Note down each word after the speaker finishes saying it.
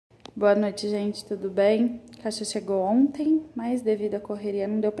Boa noite, gente, tudo bem? A caixa chegou ontem, mas devido à correria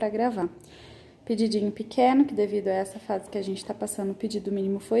não deu pra gravar. Pedidinho pequeno, que devido a essa fase que a gente tá passando, o pedido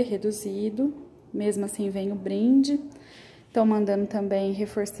mínimo foi reduzido. Mesmo assim, vem o brinde. Estão mandando também,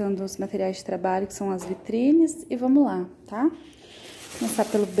 reforçando os materiais de trabalho, que são as vitrines. E vamos lá, tá? Começar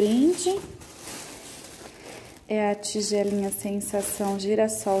pelo brinde. É a tigelinha Sensação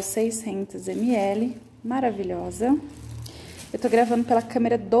Girassol 600 ml, maravilhosa. Eu tô gravando pela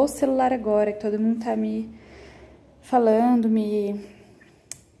câmera do celular agora, que todo mundo tá me falando,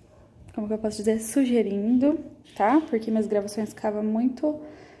 como que eu posso dizer? Sugerindo, tá? Porque minhas gravações ficavam muito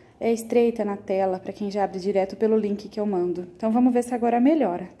estreita na tela, pra quem já abre direto pelo link que eu mando. Então, vamos ver se agora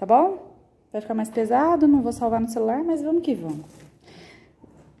melhora, tá bom? Vai ficar mais pesado, não vou salvar no celular, mas vamos que vamos.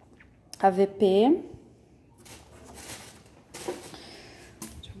 AVP. Vou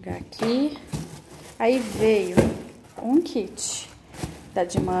jogar aqui. Aí veio um kit da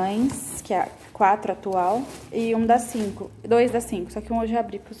de mães, que é a 4 atual, e um da 5, 2 da 5, só que um hoje eu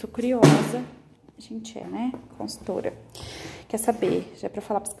abri porque eu sou curiosa. A gente é, né? Consultora. Quer saber? Já é pra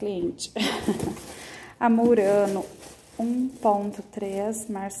falar pros clientes. A Murano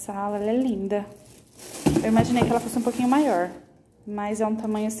 1.3 Marsala, ela é linda. Eu imaginei que ela fosse um pouquinho maior, mas é um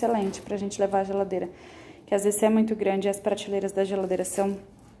tamanho excelente pra gente levar a geladeira. Que às vezes se é muito grande e as prateleiras da geladeira são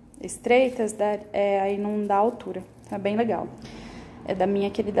estreitas, aí não dá altura. Tá bem legal. É da minha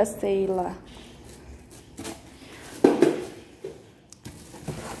querida Sheila.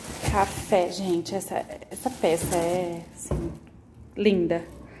 Café, gente. Essa peça é, assim, linda.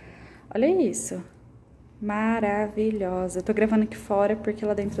 Olha isso. Maravilhosa. Eu tô gravando aqui fora porque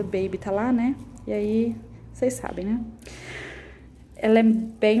lá dentro o baby tá lá, né? E aí, vocês sabem, né? Ela é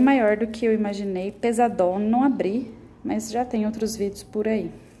bem maior do que eu imaginei. Pesadona, não abri, mas já tem outros vídeos por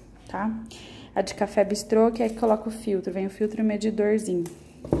aí, tá? A de café bistrô, que é que coloca o filtro. Vem o filtro e o medidorzinho.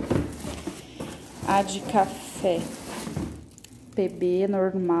 A de café PB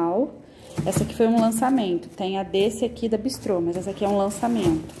normal. Essa aqui foi um lançamento. Tem a desse aqui da bistrô, mas essa aqui é um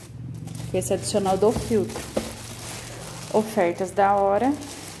lançamento. Esse é adicional do filtro. Ofertas da hora.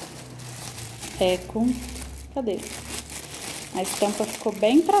 É com... Cadê? A estampa ficou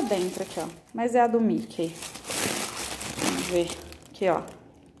bem pra dentro aqui, ó. Mas é a do Mickey. Vamos ver. Aqui, ó.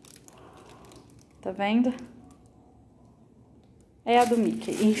 Tá vendo? É a do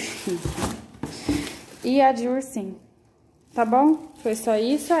Mickey, enfim. E a de ursinho. Tá bom? Foi só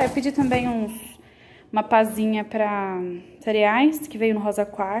isso. Eu pedi também uma pazinha pra cereais, que veio no rosa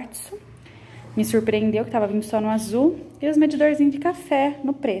quartzo. Me surpreendeu que tava vindo só no azul. E os medidorzinhos de café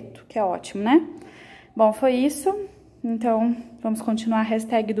no preto, que é ótimo, né? Bom, foi isso. Então, vamos continuar a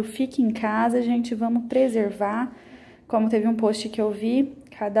hashtag do Fique em Casa, gente. Vamos preservar. Como teve um post que eu vi,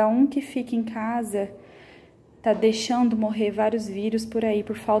 cada um que fica em casa tá deixando morrer vários vírus por aí,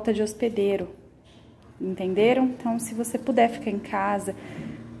 por falta de hospedeiro. Entenderam? Então, se você puder ficar em casa,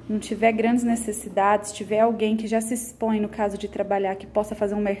 não tiver grandes necessidades, tiver alguém que já se expõe no caso de trabalhar, que possa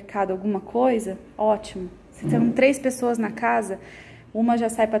fazer um mercado, alguma coisa, ótimo. Se tem 3 pessoas na casa, uma já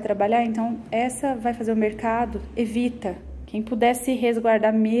sai para trabalhar, então essa vai fazer o mercado, evita. Quem puder se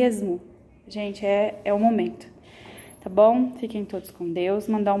resguardar mesmo, gente, é o momento. Tá bom? Fiquem todos com Deus.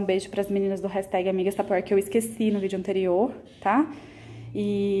 Mandar um beijo pras meninas do hashtag Amigas Tupperware, que eu esqueci no vídeo anterior, tá?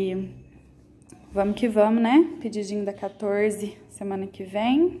 E vamos que vamos, né? Pedidinho da 14, semana que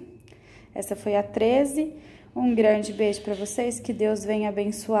vem. Essa foi a 13. Um grande beijo pra vocês. Que Deus venha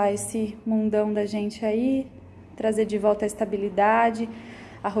abençoar esse mundão da gente aí. Trazer de volta a estabilidade,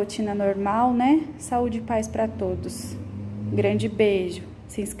 a rotina normal, né? Saúde e paz pra todos. Um grande beijo.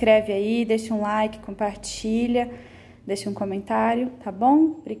 Se inscreve aí, deixa um like, compartilha. Deixe um comentário, tá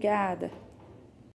bom? Obrigada!